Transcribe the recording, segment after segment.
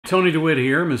Tony DeWitt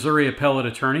here, Missouri appellate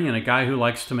attorney and a guy who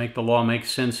likes to make the law make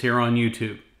sense here on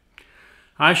YouTube.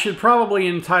 I should probably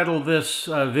entitle this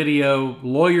video,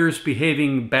 Lawyers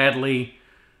Behaving Badly,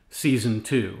 Season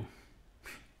 2.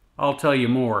 I'll tell you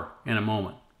more in a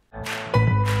moment.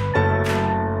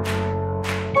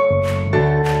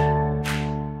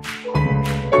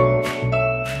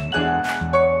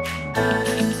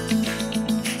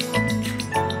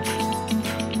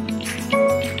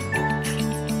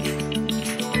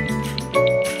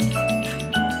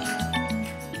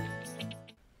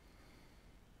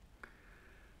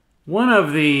 One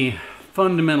of the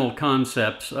fundamental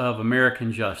concepts of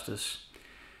American justice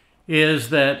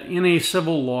is that in a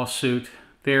civil lawsuit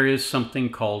there is something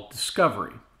called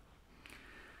discovery.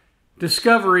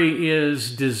 Discovery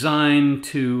is designed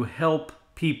to help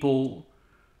people,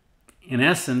 in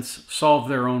essence, solve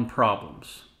their own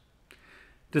problems.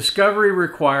 Discovery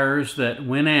requires that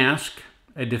when asked,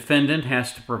 a defendant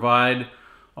has to provide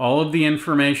all of the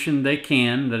information they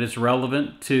can that is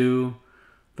relevant to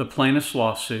the plaintiff's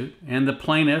lawsuit, and the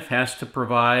plaintiff has to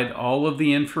provide all of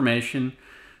the information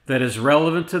that is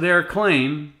relevant to their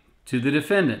claim to the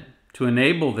defendant to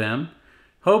enable them,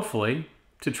 hopefully,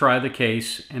 to try the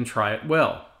case and try it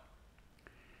well.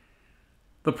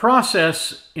 The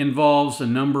process involves a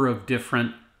number of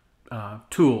different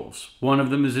tools. One of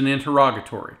them is an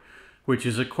interrogatory, which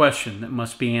is a question that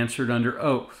must be answered under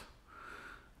oath.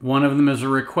 One of them is a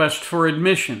request for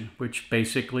admission, which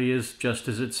basically is just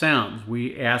as it sounds.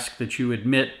 We ask that you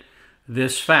admit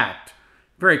this fact.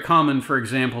 Very common, for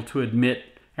example, to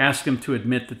ask them to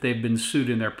admit that they've been sued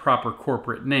in their proper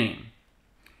corporate name.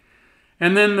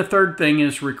 And then the third thing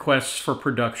is requests for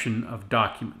production of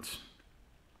documents.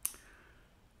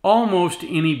 Almost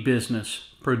any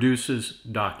business produces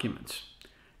documents,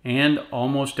 and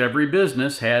almost every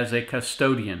business has a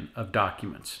custodian of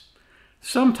documents.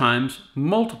 Sometimes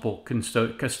multiple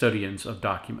custodians of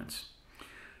documents.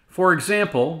 For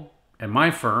example, at my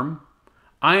firm,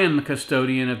 I am the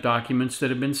custodian of documents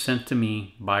that have been sent to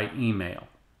me by email.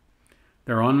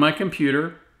 They're on my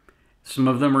computer. Some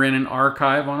of them are in an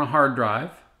archive on a hard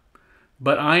drive,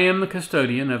 but I am the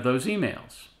custodian of those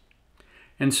emails.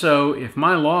 And so if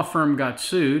my law firm got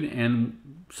sued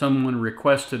and someone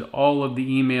requested all of the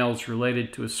emails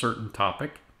related to a certain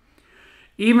topic,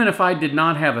 even if I did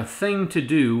not have a thing to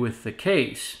do with the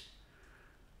case,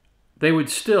 they would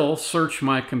still search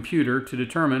my computer to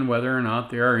determine whether or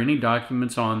not there are any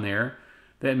documents on there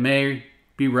that may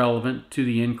be relevant to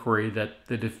the inquiry that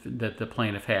the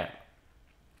plaintiff had.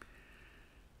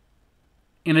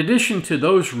 In addition to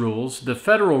those rules, the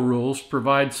federal rules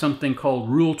provide something called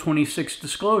Rule 26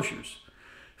 disclosures,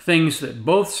 things that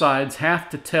both sides have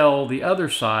to tell the other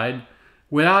side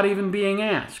without even being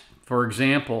asked. For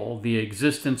example, the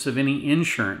existence of any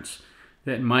insurance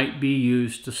that might be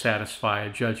used to satisfy a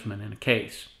judgment in a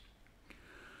case.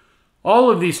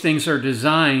 All of these things are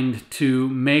designed to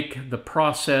make the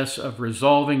process of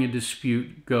resolving a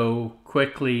dispute go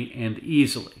quickly and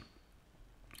easily.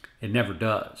 It never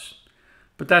does,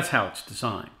 but that's how it's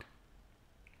designed.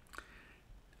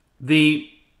 The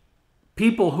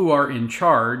people who are in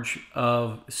charge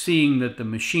of seeing that the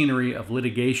machinery of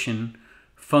litigation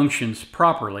functions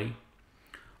properly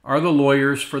are the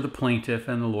lawyers for the plaintiff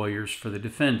and the lawyers for the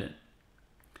defendant.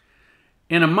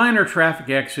 In a minor traffic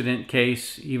accident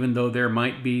case, even though there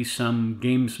might be some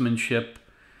gamesmanship,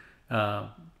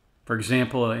 for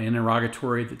example, an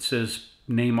interrogatory that says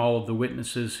name all of the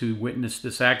witnesses who witnessed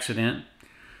this accident,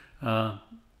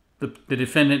 the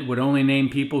defendant would only name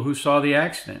people who saw the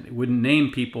accident. It wouldn't name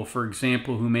people, for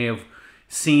example, who may have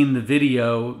seen the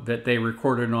video that they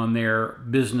recorded on their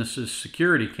business's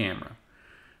security camera,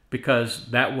 because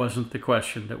that wasn't the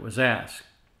question that was asked.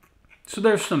 So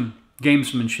there's some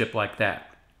gamesmanship like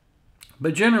that.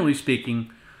 But generally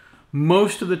speaking,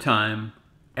 most of the time,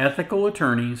 ethical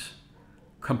attorneys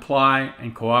comply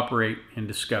and cooperate in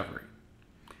discovery.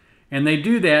 And they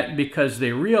do that because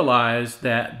they realize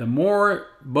that the more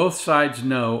both sides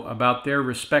know about their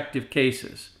respective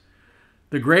cases,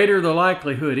 the greater the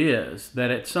likelihood is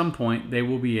that at some point they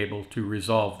will be able to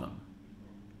resolve them.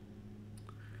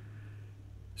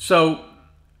 So,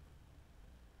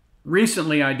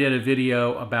 recently I did a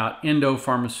video about Endo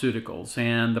Pharmaceuticals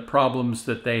and the problems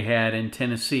that they had in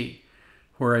Tennessee,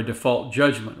 where a default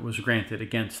judgment was granted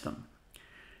against them.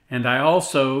 And I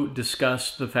also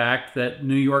discussed the fact that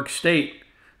New York State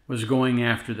was going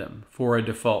after them for a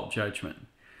default judgment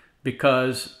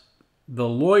because the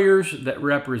lawyers that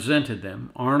represented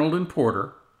them, Arnold and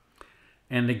Porter,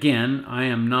 and again, I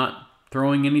am not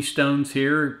throwing any stones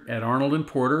here at Arnold and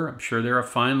Porter. I'm sure they're a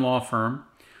fine law firm.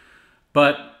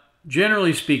 But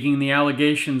generally speaking, the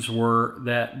allegations were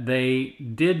that they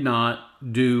did not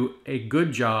do a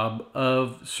good job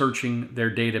of searching their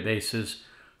databases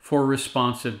for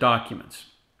responsive documents.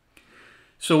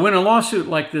 So when a lawsuit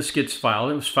like this gets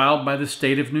filed, it was filed by the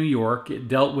state of New York. It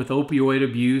dealt with opioid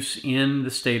abuse in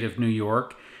the state of New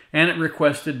York, and it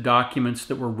requested documents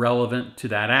that were relevant to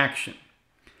that action.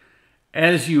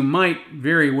 As you might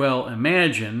very well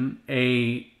imagine,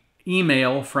 an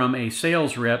email from a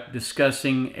sales rep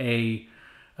discussing a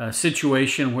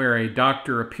situation where a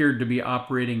doctor appeared to be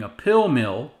operating a pill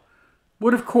mill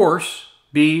would, of course,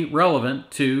 be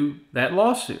relevant to that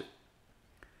lawsuit.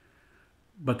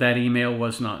 But that email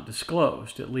was not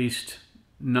disclosed, at least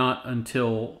not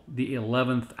until the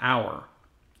 11th hour.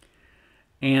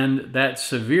 And that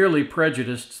severely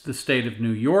prejudiced the state of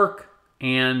New York,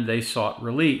 and they sought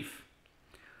relief.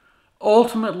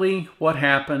 Ultimately, what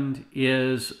happened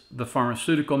is the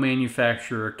pharmaceutical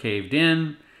manufacturer caved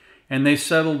in, and they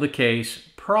settled the case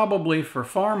probably for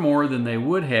far more than they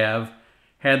would have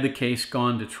had the case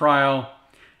gone to trial,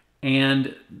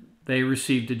 and they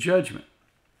received a judgment.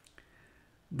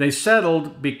 They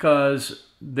settled because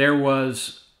there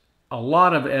was a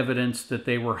lot of evidence that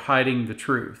they were hiding the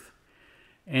truth.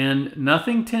 And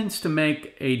nothing tends to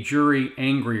make a jury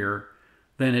angrier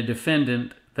than a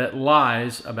defendant that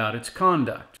lies about its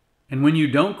conduct. And when you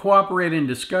don't cooperate in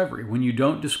discovery, when you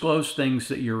don't disclose things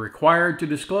that you're required to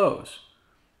disclose,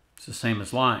 it's the same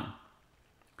as lying.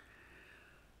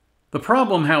 The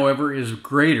problem, however, is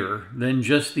greater than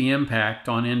just the impact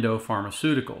on Endo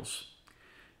Pharmaceuticals,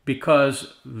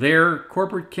 because their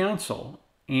corporate counsel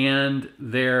and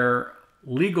their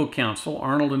legal counsel,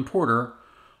 Arnold and Porter,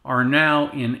 are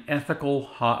now in ethical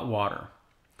hot water.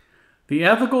 The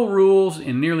ethical rules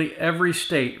in nearly every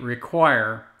state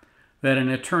require that an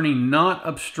attorney not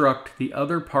obstruct the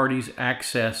other party's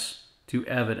access to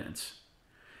evidence.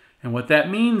 And what that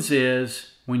means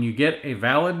is, when you get a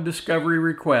valid discovery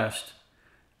request,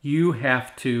 you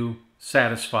have to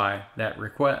satisfy that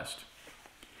request.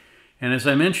 And as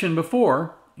I mentioned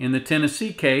before, in the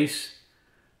Tennessee case,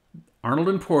 Arnold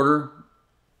and Porter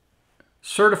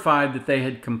certified that they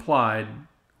had complied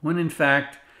when in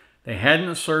fact they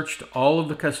hadn't searched all of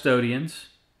the custodians,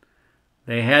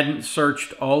 they hadn't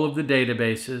searched all of the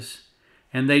databases,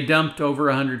 and they dumped over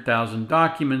 100,000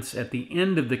 documents at the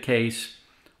end of the case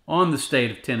on the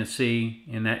state of Tennessee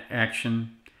in that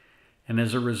action. And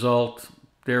as a result,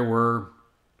 there were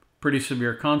pretty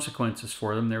severe consequences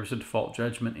for them. There was a default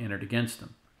judgment entered against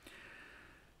them.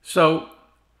 So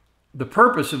the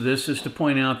purpose of this is to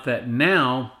point out that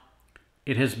now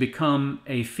it has become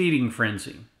a feeding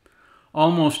frenzy.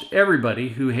 Almost everybody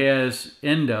who has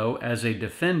Endo as a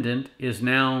defendant is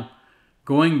now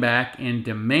going back and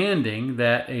demanding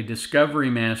that a discovery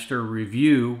master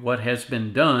review what has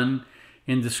been done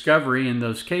in discovery in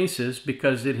those cases,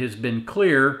 because it has been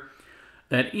clear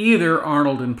that either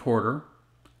Arnold and Porter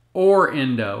or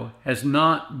Endo has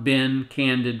not been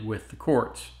candid with the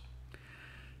courts.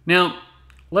 Now,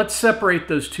 let's separate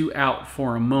those two out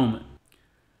for a moment.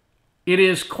 It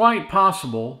is quite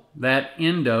possible that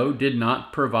Endo did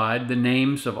not provide the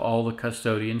names of all the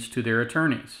custodians to their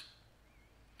attorneys.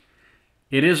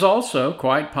 It is also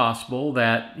quite possible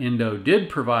that Endo did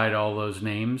provide all those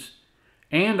names,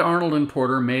 and Arnold and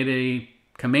Porter made a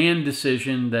command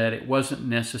decision that it wasn't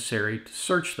necessary to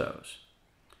search those,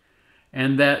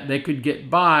 and that they could get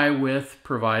by with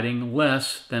providing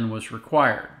less than was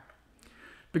required.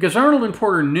 Because Arnold and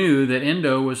Porter knew that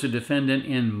Endo was a defendant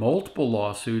in multiple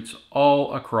lawsuits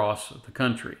all across the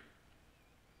country.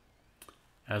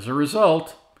 As a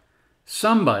result,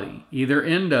 somebody, either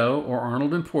Endo or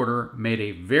Arnold and Porter, made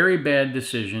a very bad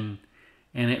decision,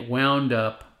 and it wound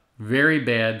up very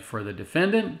bad for the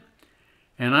defendant,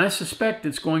 and I suspect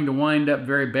it's going to wind up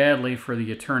very badly for the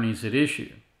attorneys at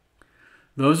issue.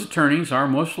 Those attorneys are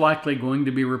most likely going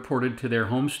to be reported to their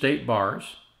home state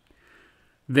bars.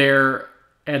 Their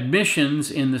admissions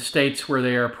in the states where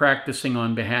they are practicing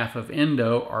on behalf of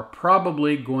Endo are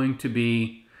probably going to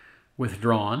be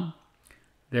withdrawn.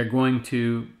 They're going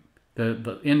to,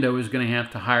 the Endo is going to have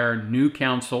to hire new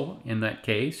counsel in that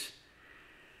case,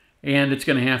 and it's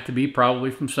going to have to be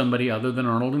probably from somebody other than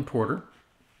Arnold and Porter.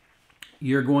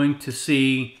 You're going to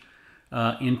see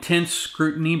intense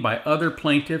scrutiny by other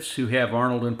plaintiffs who have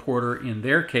Arnold and Porter in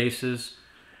their cases,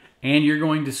 and you're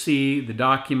going to see the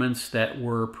documents that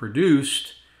were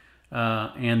produced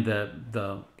and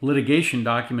the litigation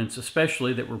documents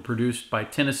especially that were produced by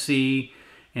Tennessee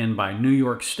and by New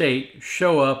York State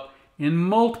show up in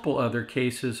multiple other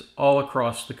cases all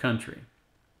across the country.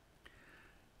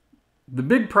 The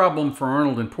big problem for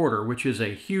Arnold and Porter, which is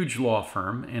a huge law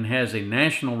firm and has a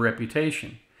national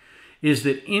reputation, is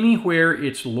that anywhere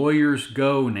its lawyers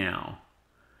go now,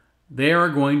 they are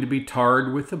going to be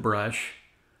tarred with the brush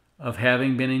of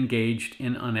having been engaged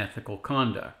in unethical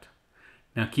conduct.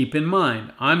 Now keep in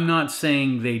mind, I'm not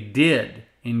saying they did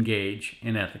engage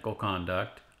in unethical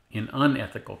conduct.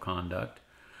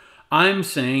 I'm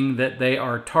saying that they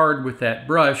are tarred with that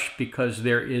brush because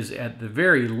there is at the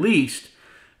very least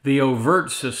the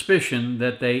overt suspicion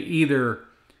that they either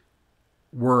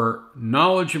were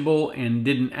knowledgeable and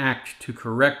didn't act to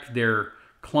correct their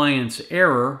client's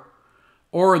error,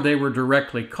 or they were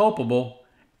directly culpable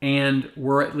and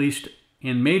were at least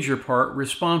in major part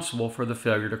responsible for the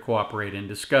failure to cooperate in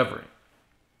discovery.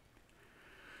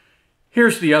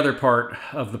 Here's the other part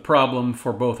of the problem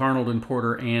for both Arnold and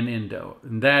Porter and Endo,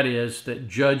 and that is that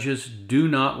judges do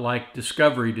not like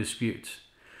discovery disputes.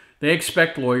 They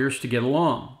expect lawyers to get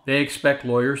along. They expect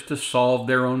lawyers to solve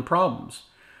their own problems.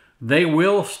 They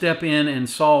will step in and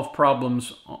solve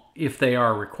problems if they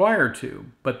are required to,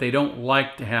 but they don't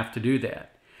like to have to do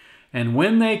that. And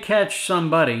when they catch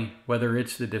somebody, whether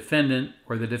it's the defendant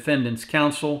or the defendant's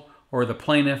counsel or the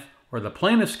plaintiff or the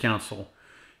plaintiff's counsel,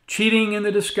 cheating in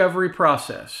the discovery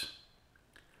process,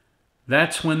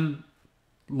 that's when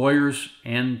lawyers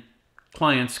and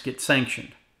clients get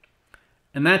sanctioned.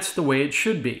 And that's the way it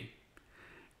should be.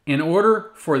 In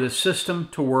order for the system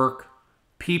to work,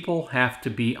 people have to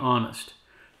be honest.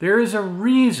 There is a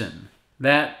reason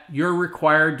that you're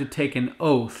required to take an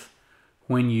oath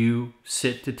when you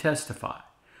sit to testify.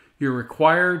 You're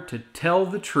required to tell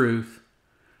the truth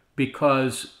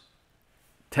because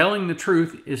telling the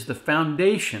truth is the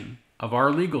foundation of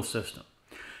our legal system.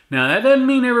 Now, that doesn't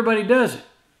mean everybody does it,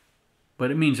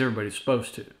 but it means everybody's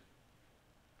supposed to.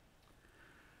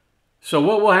 So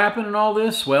what will happen in all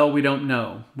this? Well, we don't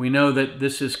know. We know that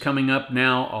this is coming up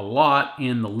now a lot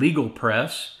in the legal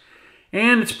press,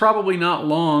 and it's probably not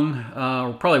long,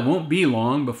 or probably won't be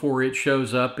long before it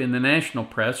shows up in the national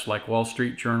press like Wall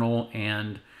Street Journal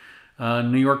and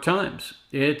New York Times.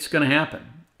 It's going to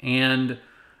happen. And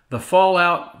the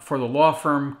fallout for the law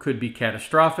firm could be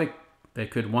catastrophic. They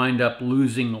could wind up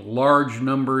losing large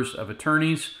numbers of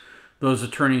attorneys. Those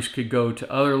attorneys could go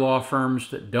to other law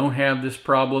firms that don't have this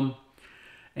problem.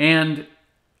 And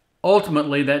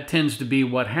ultimately, that tends to be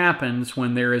what happens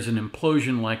when there is an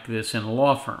implosion like this in a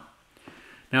law firm.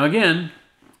 Now again,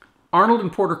 Arnold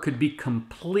and Porter could be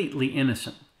completely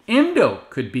innocent. Endo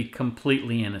could be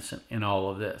completely innocent in all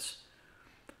of this.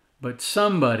 But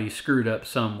somebody screwed up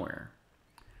somewhere.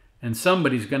 And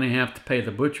somebody's going to have to pay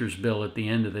the butcher's bill at the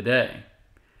end of the day.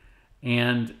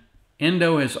 And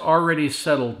Endo has already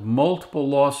settled multiple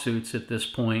lawsuits at this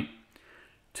point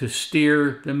to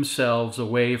steer themselves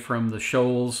away from the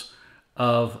shoals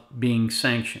of being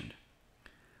sanctioned.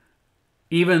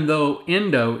 Even though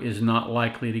Endo is not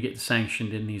likely to get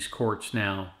sanctioned in these courts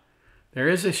now, there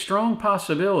is a strong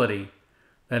possibility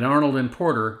that Arnold and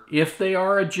Porter, if they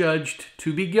are adjudged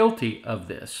to be guilty of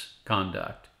this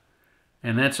conduct,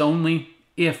 and that's only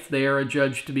if they are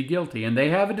adjudged to be guilty, and they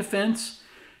have a defense,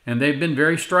 and they've been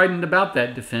very strident about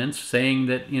that defense, saying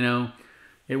that, you know,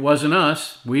 it wasn't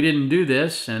us, we didn't do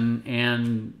this,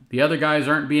 and the other guys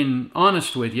aren't being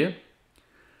honest with you.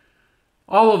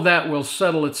 All of that will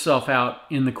settle itself out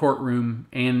in the courtroom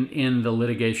and in the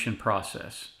litigation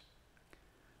process.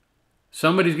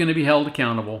 Somebody's going to be held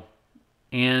accountable,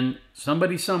 and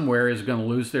somebody somewhere is going to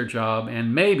lose their job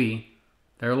and maybe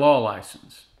their law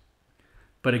license.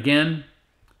 But again,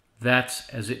 that's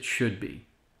as it should be.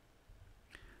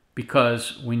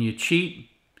 Because when you cheat,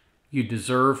 you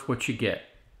deserve what you get.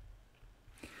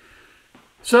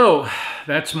 So,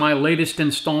 that's my latest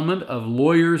installment of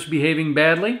Lawyers Behaving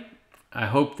Badly. I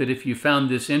hope that if you found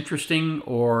this interesting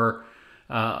or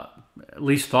at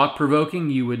least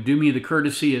thought-provoking, you would do me the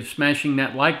courtesy of smashing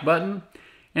that like button.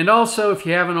 And also, if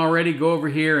you haven't already, go over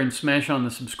here and smash on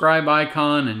the subscribe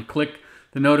icon and click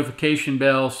the notification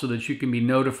bell so that you can be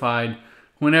notified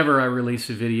whenever I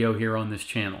release a video here on this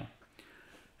channel.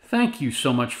 Thank you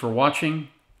so much for watching.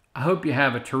 I hope you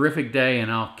have a terrific day,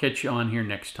 and I'll catch you on here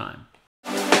next time.